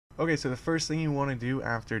Okay, so the first thing you want to do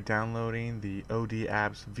after downloading the OD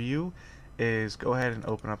apps view is go ahead and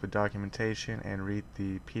open up the documentation and read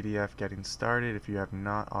the PDF getting started if you have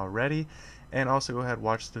not already, and also go ahead and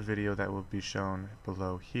watch the video that will be shown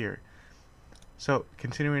below here. So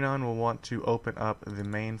continuing on, we'll want to open up the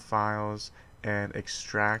main files and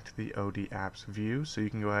extract the OD apps view. So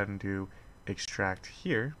you can go ahead and do extract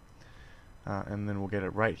here, and then we'll get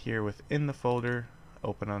it right here within the folder.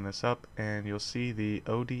 Open on this up and you'll see the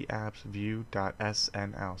OD apps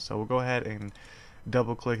view.snl. So we'll go ahead and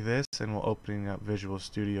double click this and we'll open up Visual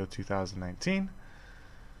Studio 2019.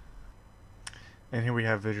 And here we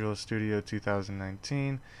have Visual Studio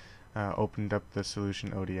 2019. Opened up the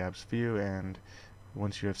solution OD apps view, and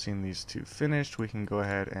once you have seen these two finished, we can go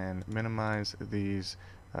ahead and minimize these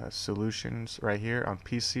solutions right here. On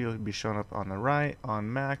PC it'll be shown up on the right,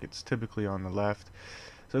 on Mac it's typically on the left.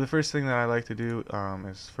 So the first thing that I like to do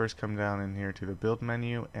is first come down in here to the build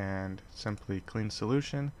menu and simply clean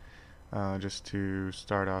solution, just to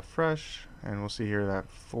start off fresh, and we'll see here that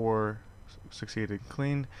 4 succeeded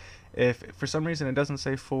cleaned. If for some reason it doesn't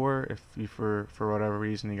say 4, if you for whatever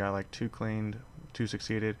reason you got like 2 cleaned, 2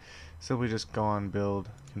 succeeded, simply just go on build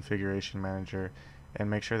configuration manager and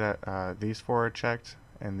make sure that these 4 are checked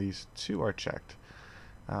and these 2 are checked.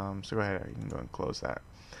 So go ahead, you can go and close that.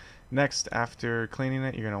 Next, after cleaning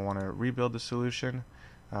it, you're going to want to rebuild the solution.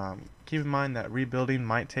 Keep in mind that rebuilding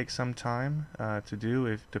might take some time to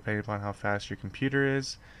do, depending upon how fast your computer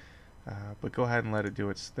is. But go ahead and let it do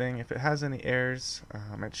its thing. If it has any errors,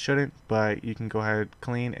 it shouldn't, but you can go ahead,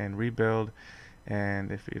 clean, and rebuild. And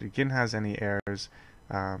if it again has any errors,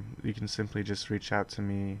 you can simply just reach out to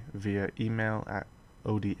me via email at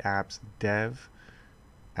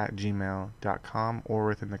odappsdev@gmail.com or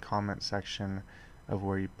within the comment section of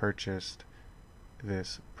where you purchased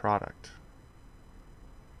this product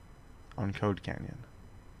on Code Canyon.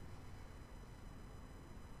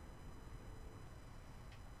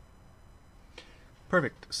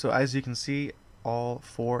 Perfect. So as you can see, all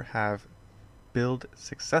 4 have built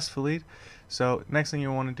successfully. So next thing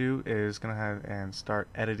you want to do is go ahead and start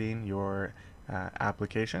editing your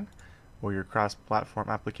application or your cross-platform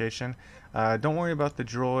application. Don't worry about the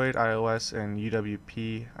Droid, iOS, and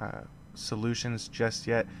UWP solutions just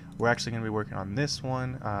yet. We're actually going to be working on this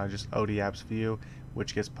one, just OD apps view,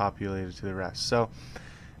 which gets populated to the rest. So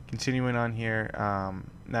continuing on here,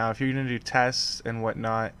 now if you're going to do tests and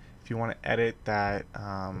whatnot, if you want to edit that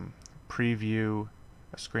preview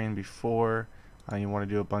screen before, you want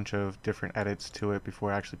to do a bunch of different edits to it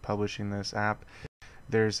before actually publishing this app,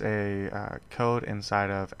 there's a code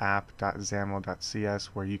inside of app.xaml.cs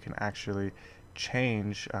where you can actually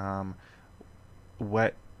change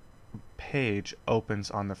what page opens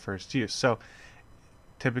on the first use. So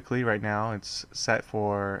typically right now it's set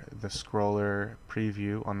for the scroller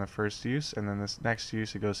preview on the first use, and then this next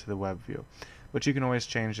use it goes to the web view. But you can always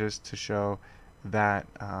change this to show that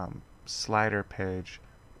slider page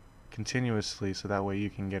continuously, so that way you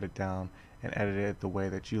can get it down and edit it the way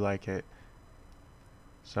that you like it.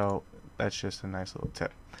 So that's just a nice little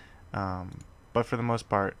tip. But for the most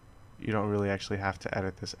part, you don't really actually have to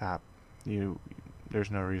edit this app. There's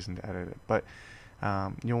no reason to edit it. But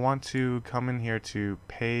you'll want to come in here to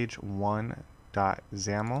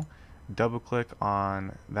page1.xaml, double click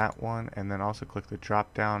on that one, and then also click the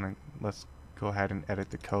drop down, and let's go ahead and edit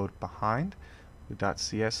the code behind the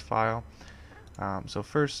 .cs file. So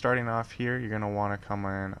first, starting off here, you're going to want to come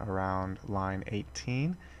in around line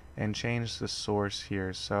 18 and change the source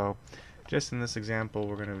here. So just in this example,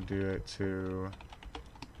 we're going to do it to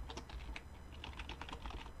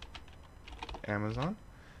Amazon.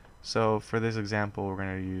 So for this example, we're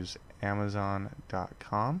going to use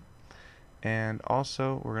amazon.com, and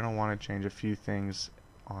also we're going to want to change a few things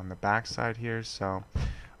on the back side here. So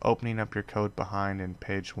opening up your code behind in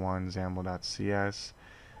page1 xaml.cs,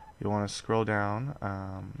 you want to scroll down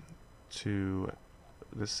to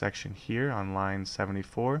this section here on line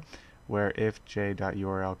 74, where if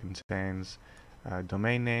j.url contains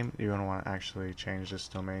domain name, you're going to want to actually change this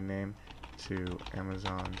domain name to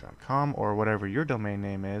amazon.com or whatever your domain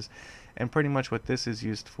name is. And pretty much what this is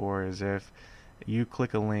used for is if you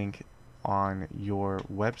click a link on your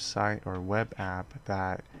website or web app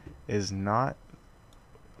that is not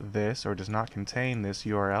this or does not contain this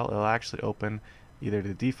URL, it'll actually open either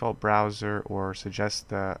the default browser or suggest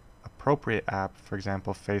the appropriate app, for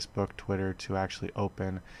example Facebook, Twitter, to actually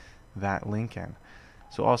open that link in.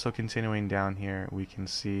 So also continuing down here, we can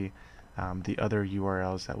see the other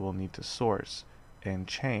URLs that we'll need to source and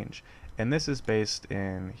change. And this is based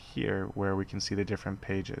in here where we can see the different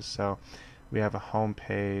pages. So we have a home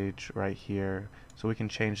page right here, so we can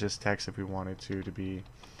change this text if we wanted to be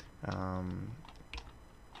well,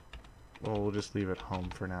 we'll just leave it home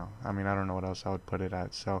for now. I mean, I don't know what else I would put it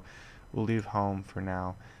at, so we'll leave home for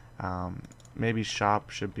now. Maybe shop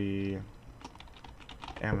should be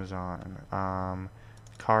Amazon.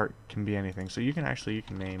 Cart can be anything. So you can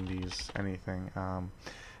name these anything.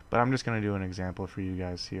 But I'm just going to do an example for you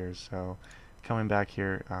guys here. So coming back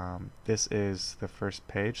here, this is the first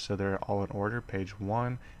page. So they're all in order. Page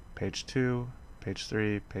 1, page 2, page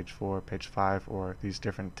 3, page 4, page 5, or these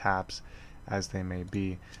different tabs as they may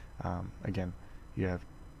be. Again, you have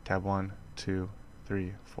tab 1, 2,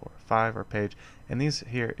 3, 4, 5, or page. And these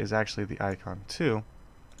here is actually the icon 2,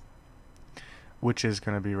 which is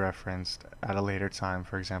going to be referenced at a later time.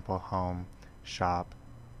 For example, home, shop,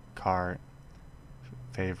 cart,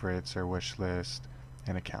 favorites or wish list,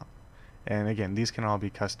 and account. And again, these can all be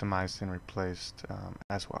customized and replaced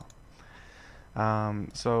as well.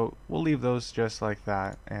 So we'll leave those just like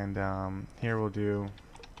that, and here we'll do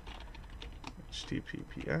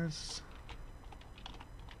https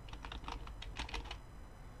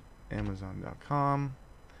amazon.com,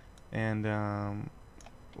 and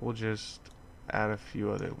we'll just add a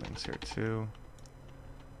few other links here too.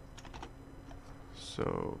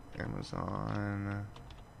 So Amazon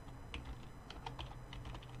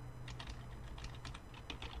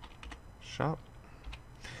shop.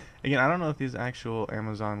 Again, I don't know if these actual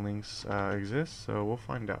Amazon links exist, so we'll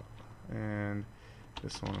find out. And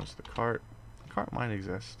this one was the cart. The cart might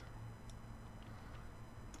exist.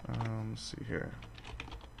 Let's see here.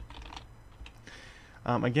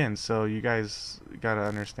 Again, so you guys gotta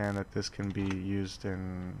understand that this can be used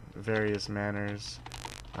in various manners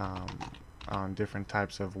on different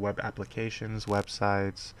types of web applications,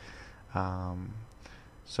 websites.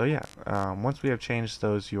 So yeah, once we have changed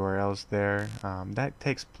those URLs there, that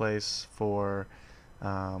takes place for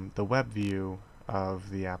the web view of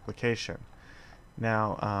the application.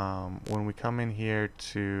 Now, when we come in here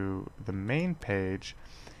to the main page,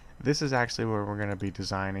 this is actually where we're going to be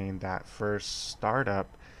designing that first startup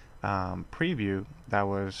preview that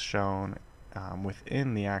was shown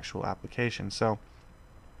within the actual application. So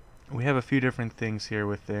we have a few different things here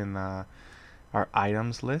within our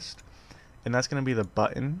items list, and that's going to be the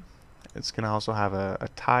button. It's going to also have a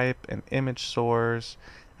type, an image source,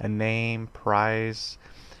 a name, price,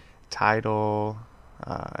 title,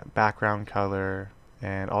 background color,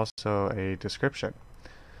 and also a description.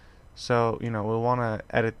 So, we'll want to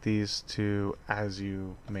edit these to as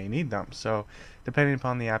you may need them. So, depending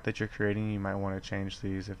upon the app that you're creating, you might want to change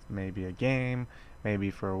these if maybe a game, maybe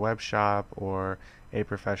for a web shop, or a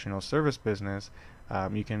professional service business.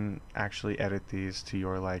 You can actually edit these to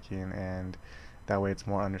your liking, and that way it's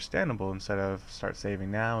more understandable. Instead of start saving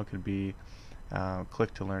now, it could be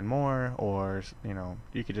click to learn more, or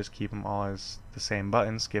you could just keep them all as the same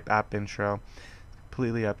button, skip app intro,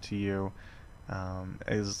 completely up to you.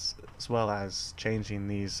 As well as changing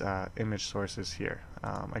these image sources here.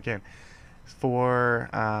 Again, for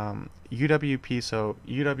UWP, so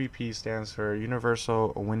UWP stands for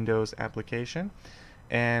Universal Windows Application,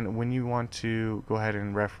 and when you want to go ahead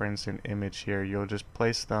and reference an image here, you'll just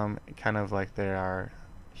place them kind of like they are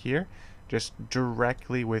here, just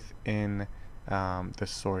directly within the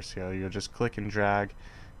source here. You'll just click and drag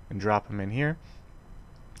and drop them in here.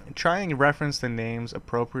 Try and reference the names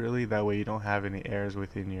appropriately, that way you don't have any errors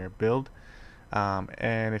within your build.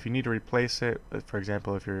 And if you need to replace it, for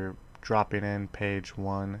example, if you're dropping in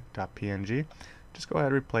page1.png, just go ahead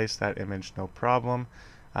and replace that image, no problem.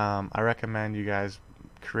 I recommend you guys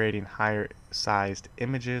creating higher sized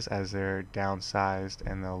images, as they're downsized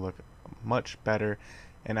and they'll look much better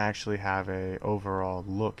and actually have a overall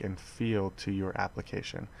look and feel to your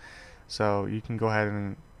application. So you can go ahead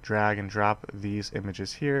and drag and drop these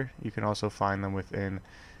images here. You can also find them within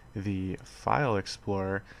the File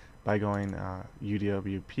Explorer by going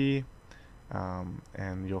UWP,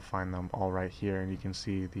 and you'll find them all right here, and you can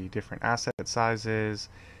see the different asset sizes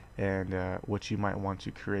and what you might want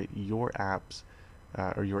to create your apps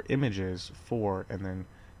or your images for, and then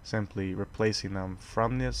simply replacing them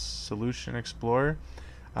from this Solution Explorer,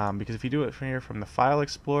 because if you do it from here from the File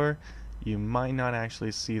Explorer, you might not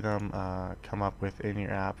actually see them come up within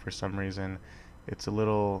your app. For some reason, it's a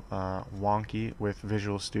little wonky with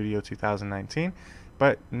Visual Studio 2019,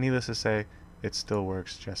 but needless to say, it still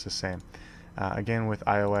works just the same. Again, with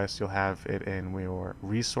iOS, you'll have it in your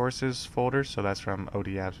resources folder, so that's from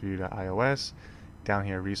ODAppsView.iOS. Down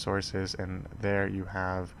here, resources, and there you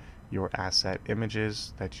have your asset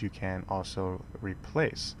images that you can also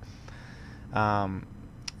replace.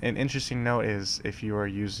 An interesting note is if you are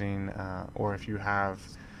using or if you have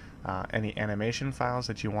any animation files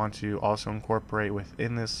that you want to also incorporate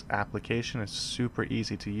within this application. It's super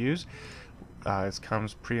easy to use. It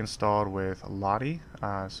comes pre-installed with Lottie,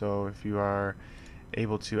 so if you are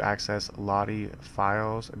able to access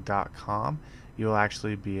lottiefiles.com, you'll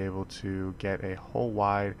actually be able to get a whole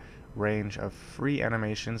wide range of free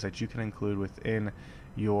animations that you can include within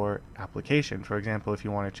your application. For example, if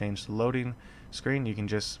you want to change the loading screen, you can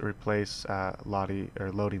just replace Lottie or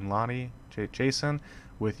loading Lottie JSON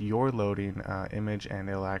with your loading image, and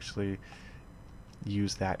it'll actually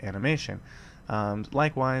use that animation.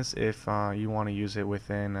 Likewise, if you want to use it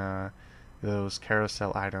within those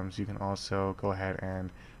carousel items, you can also go ahead and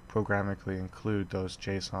programmatically include those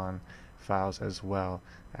JSON files as well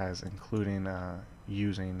as including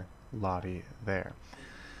using Lottie there.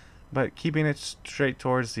 But keeping it straight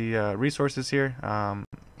towards the resources here,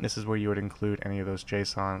 this is where you would include any of those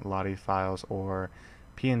JSON, Lottie files, or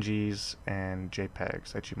PNGs and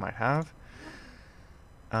JPEGs that you might have.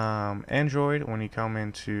 Android, when you come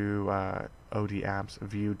into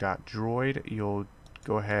odapps.view.droid, you'll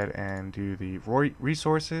go ahead and do the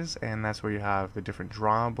resources, and that's where you have the different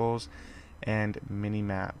drawables and mini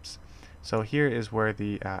maps. So here is where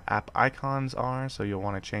the app icons are, so you'll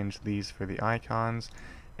want to change these for the icons,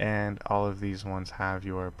 and all of these ones have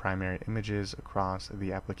your primary images across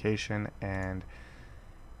the application and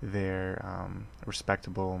their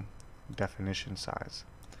respectable definition size.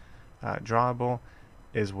 Drawable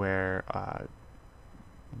is where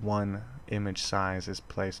one image size is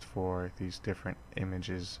placed for these different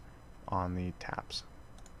images on the tabs.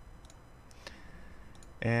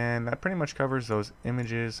 And that pretty much covers those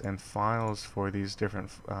images and files for these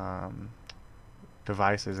different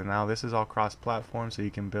devices. And now this is all cross-platform, so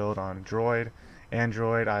you can build on Droid,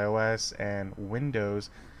 Android, iOS, and Windows.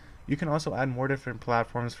 You can also add more different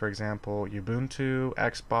platforms, for example, Ubuntu,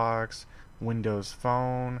 Xbox, Windows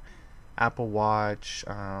Phone, Apple Watch,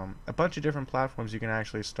 a bunch of different platforms you can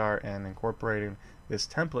actually start and incorporating this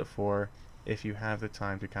template for if you have the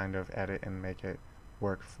time to kind of edit and make it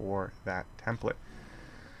work for that template.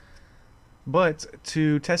 But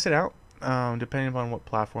to test it out, depending upon what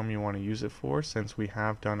platform you want to use it for, since we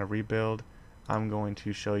have done a rebuild, I'm going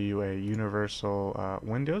to show you a universal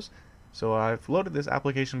Windows. So I've loaded this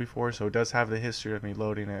application before, so it does have the history of me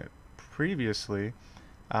loading it previously.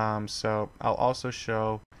 So I'll also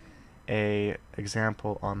show a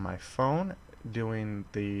example on my phone doing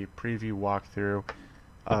the preview walkthrough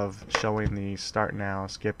of showing the start now,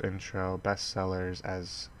 skip intro, bestsellers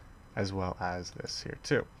as well as this here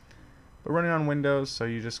too. But running on Windows, so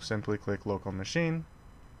you just simply click local machine.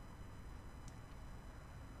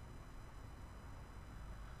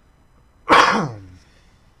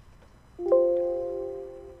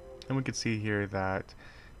 And we can see here that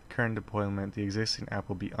current deployment, the existing app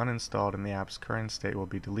will be uninstalled and the app's current state will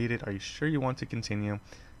be deleted. Are you sure you want to continue?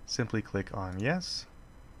 Simply click on yes.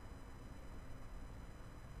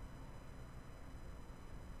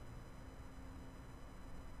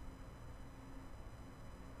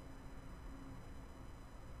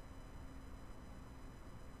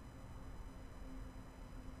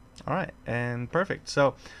 Alright, and perfect.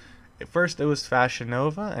 So at first it was Fashion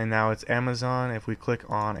Nova and now it's Amazon. If we click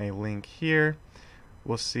on a link here,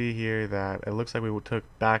 we'll see here that it looks like we took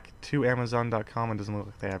back to Amazon.com. It doesn't look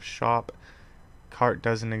like they have shop. Cart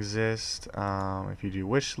doesn't exist. If you do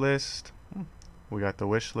wish list, we got the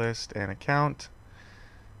wish list and account.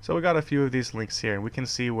 So we got a few of these links here, and we can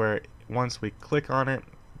see where once we click on it,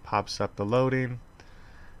 pops up the loading.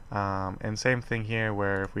 And same thing here,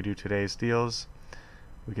 where if we do today's deals,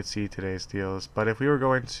 we could see today's deals. But if we were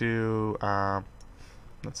going to,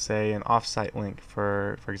 let's say, an offsite link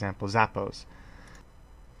for example, Zappos.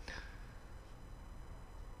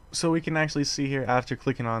 So we can actually see here after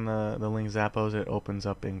clicking on the link Zappos, it opens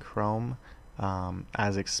up in Chrome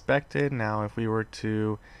as expected. Now if we were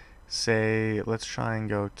to say, let's try and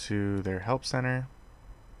go to their help center,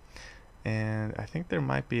 and I think there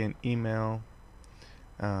might be an email.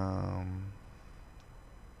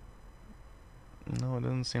 No, it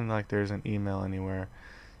doesn't seem like there's an email anywhere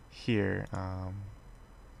here.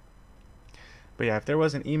 But yeah, if there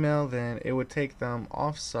was an email, then it would take them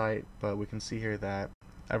off-site, but we can see here that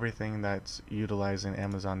everything that's utilizing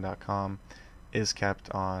Amazon.com is kept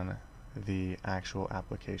on the actual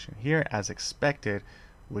application here as expected,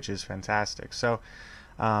 which is fantastic. So,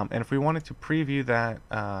 and if we wanted to preview that,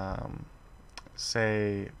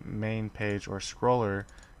 say, main page or scroller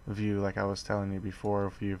view, like I was telling you before,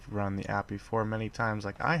 if you've run the app before many times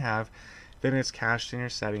like I have, then it's cached in your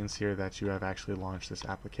settings here that you have actually launched this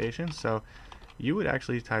application. So you would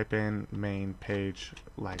actually type in main page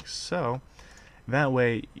like so, That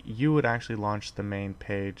way you would actually launch the main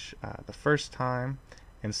page the first time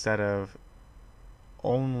instead of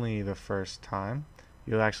only the first time.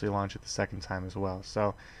 You'll actually launch it the second time as well.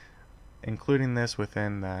 So including this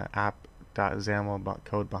within the app.xaml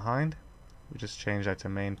code behind, we just change that to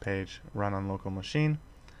main page, run on local machine.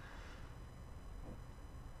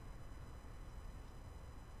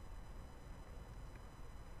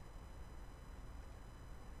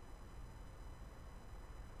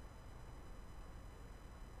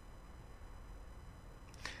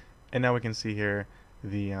 And now we can see here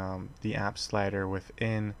the app slider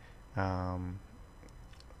within um,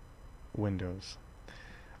 Windows.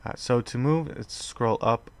 So to move, it's scroll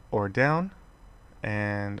up or down,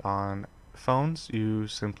 and on phones you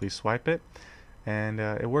simply swipe it, and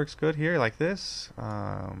it works good here like this. You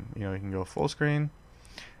know, you can go full screen.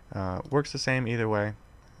 Works the same either way,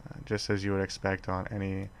 just as you would expect on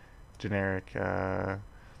any generic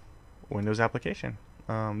Windows application.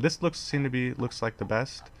 This looks like the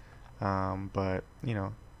best, but you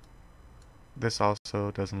know, this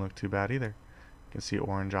also doesn't look too bad either. You can see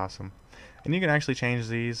orange, awesome. And you can actually change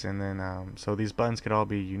these, and then so these buttons could all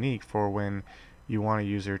be unique for when you want a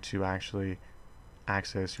user to actually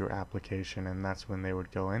access your application, and that's when they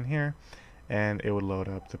would go in here and it would load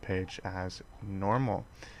up the page as normal.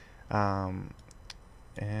 And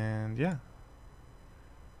yeah,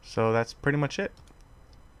 so that's pretty much it.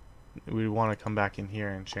 We want to come back in here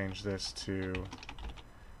and change this to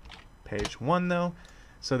page 1 though,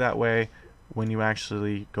 so that way when you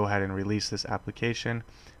actually go ahead and release this application,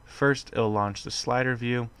 first it'll launch the slider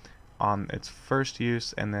view on its first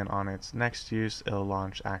use, and then on its next use it'll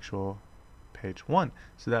launch actual page 1,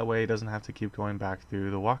 so that way it doesn't have to keep going back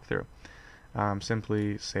through the walkthrough.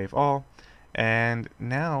 Simply save all, and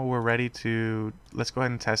now we're ready to, let's go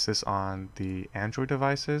ahead and test this on the Android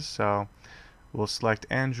devices. So we'll select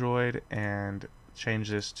Android and change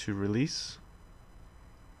this to release.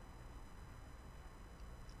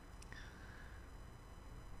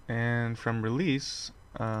 And from release,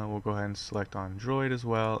 we'll go ahead and select on Android as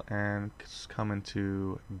well, and come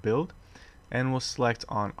into build, and we'll select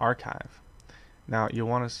on archive. Now you'll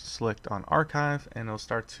want to select on archive, and it'll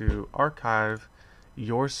start to archive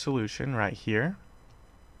your solution right here.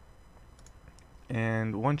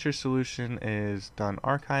 And once your solution is done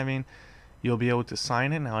archiving, you'll be able to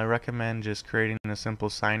sign it. Now I recommend just creating a simple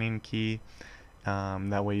signing key,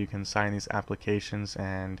 that way you can sign these applications.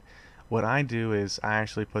 And what I do is I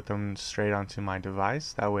actually put them straight onto my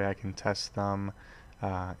device, that way I can test them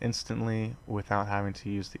instantly without having to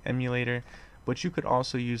use the emulator. But you could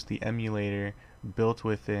also use the emulator built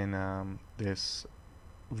within this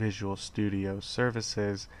Visual Studio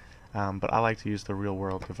services, but I like to use the real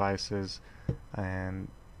world devices, and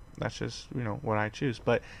that's just, you know, what I choose.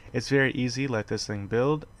 But it's very easy. Let this thing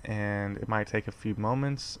build, and it might take a few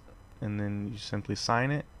moments, and then you simply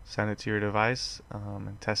sign it, send it to your device,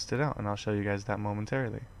 and test it out, and I'll show you guys that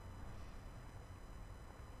momentarily.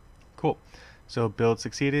 Cool. So build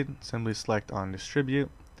succeeded. Simply select on distribute.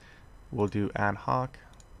 We'll do ad hoc.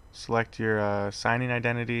 Select your signing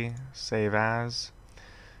identity, save as.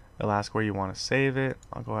 It'll ask where you want to save it.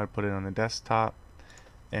 I'll go ahead and put it on the desktop,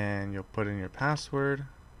 and you'll put in your password.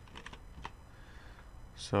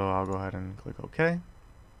 So I'll go ahead and click OK.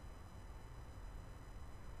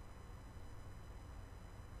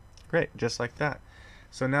 Great, just like that.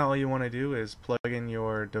 So now all you want to do is plug in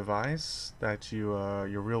your device, your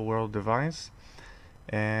real world device,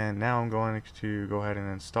 and now I'm going to go ahead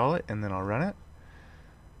and install it, and then I'll run it.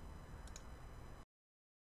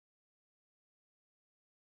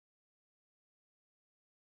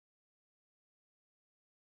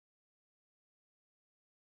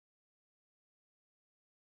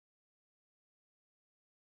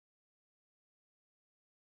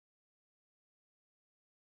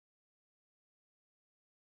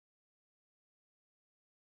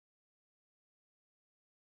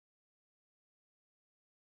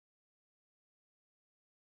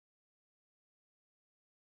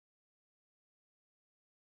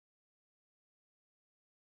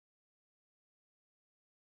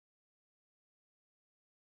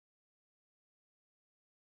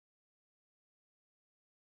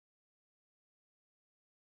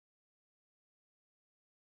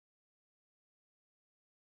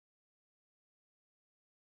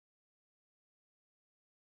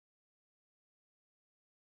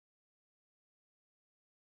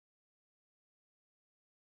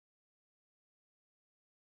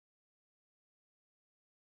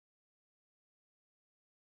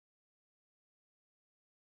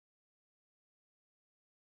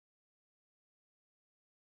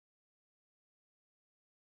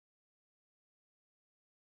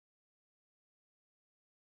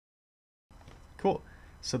 Cool.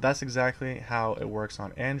 So that's exactly how it works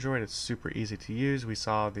on Android. It's super easy to use. We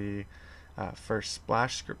saw the first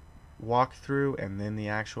Splash script walkthrough and then the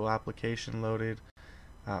actual application loaded.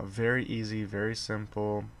 Very easy, very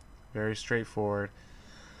simple, very straightforward.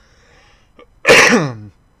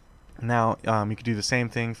 Now, you could do the same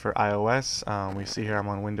thing for iOS. We see here I'm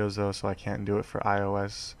on Windows though, so I can't do it for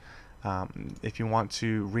iOS. If you want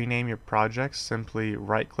to rename your project, simply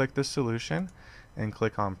right-click the solution and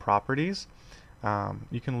click on Properties.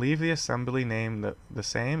 You can leave the assembly name the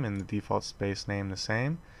same and the default space name the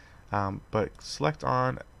same, but select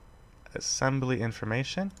on Assembly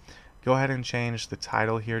Information. Go ahead and change the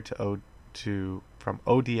title here from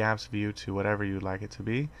OD Apps View to whatever you'd like it to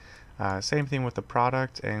be. Same thing with the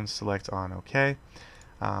product, and select on OK.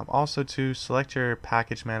 Also, to select your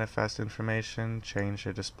package manifest information, change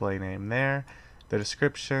the display name there. The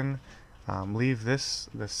description, leave this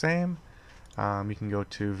the same. You can go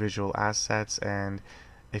to Visual Assets, and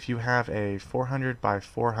if you have a 400 by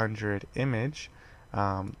 400 image,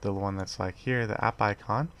 the one that's like here, the app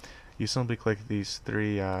icon, you simply click these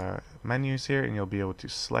three menus here and you'll be able to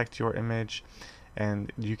select your image,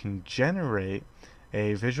 and you can generate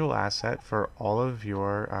a visual asset for all of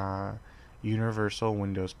your universal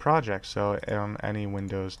Windows projects. So on any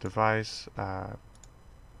Windows device,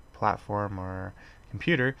 platform, or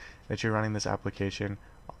computer that you're running this application,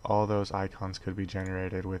 all those icons could be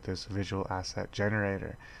generated with this visual asset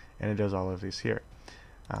generator, and it does all of these here.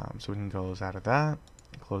 So we can close out of that,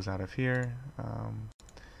 close out of here,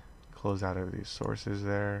 close out of these sources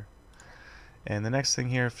there. And the next thing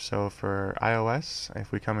here, so for iOS,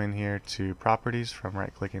 if we come in here to Properties from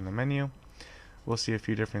right-clicking the menu, we'll see a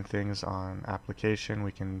few different things on Application.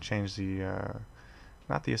 We can change the,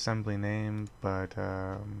 not the assembly name, but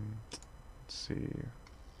let's see,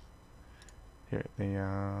 here,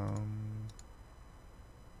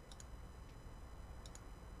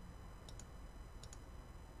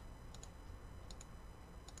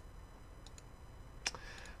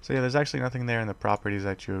 so yeah, there's actually nothing there in the properties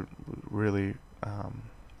that you really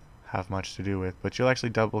have much to do with, but you'll actually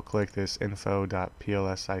double click this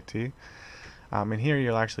info.plsit. And here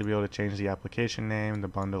you'll actually be able to change the application name, the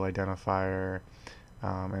bundle identifier,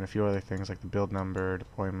 and a few other things like the build number,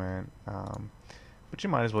 deployment, but you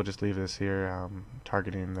might as well just leave this here,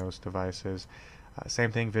 targeting those devices. Same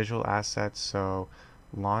thing, visual assets, so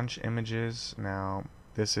launch images. Now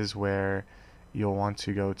this is where you'll want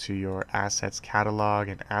to go to your assets catalog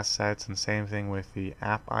and assets, and same thing with the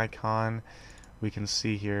app icon. We can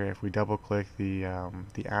see here, if we double click the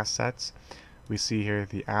assets, we see here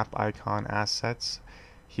the app icon assets.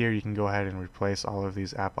 Here you can go ahead and replace all of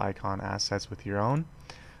these app icon assets with your own.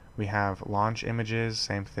 We have launch images,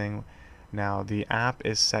 same thing. Now the app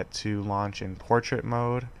is set to launch in portrait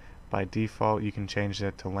mode. By default, you can change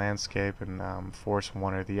that to landscape and force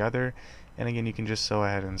one or the other. And again, you can just go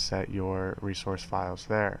ahead and set your resource files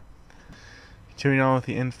there. Continuing on with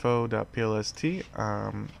the info.plst,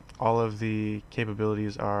 all of the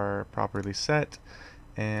capabilities are properly set,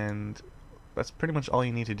 and that's pretty much all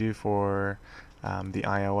you need to do for the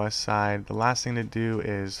iOS side. The last thing to do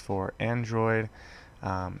is for Android.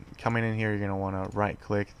 Coming in here, you're going to want to right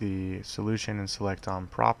click the solution and select on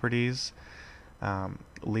Properties.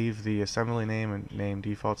 Leave the assembly name and name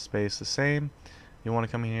default space the same. You want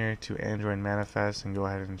to come in here to Android Manifest and go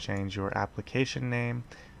ahead and change your application name,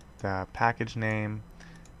 the package name,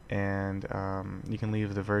 and you can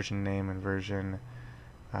leave the version name and version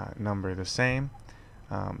number the same.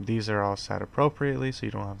 These are all set appropriately, so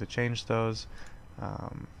you don't have to change those.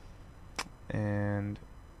 And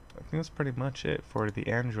I think that's pretty much it for the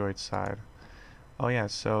Android side. Oh yeah,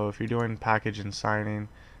 so if you're doing package and signing,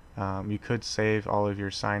 you could save all of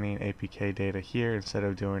your signing APK data here instead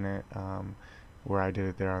of doing it where I did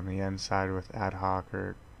it there on the end side with Ad Hoc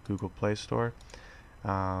or Google Play Store.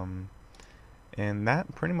 And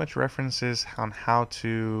that pretty much references on how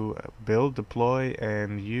to build, deploy,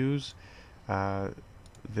 and use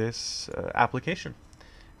this application.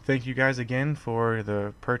 Thank you guys again for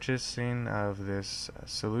the purchasing of this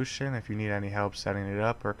solution. If you need any help setting it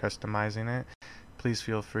up or customizing it, please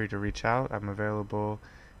feel free to reach out. I'm available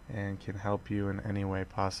and can help you in any way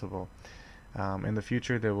possible. In the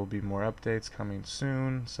future, there will be more updates coming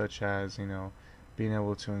soon, such as being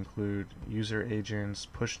able to include user agents,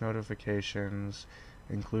 push notifications,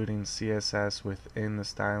 including CSS within the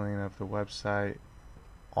styling of the website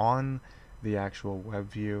on the actual web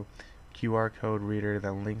view, QR code reader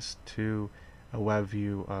that links to a web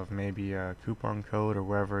view of maybe a coupon code or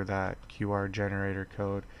wherever that QR generator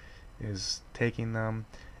code is taking them,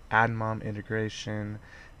 AdMom integration,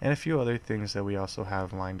 and a few other things that we also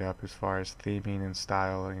have lined up as far as theming and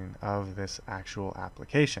styling of this actual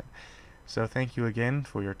application. So thank you again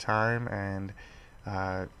for your time and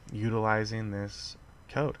utilizing this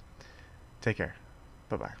code. Take care.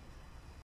 Bye-bye.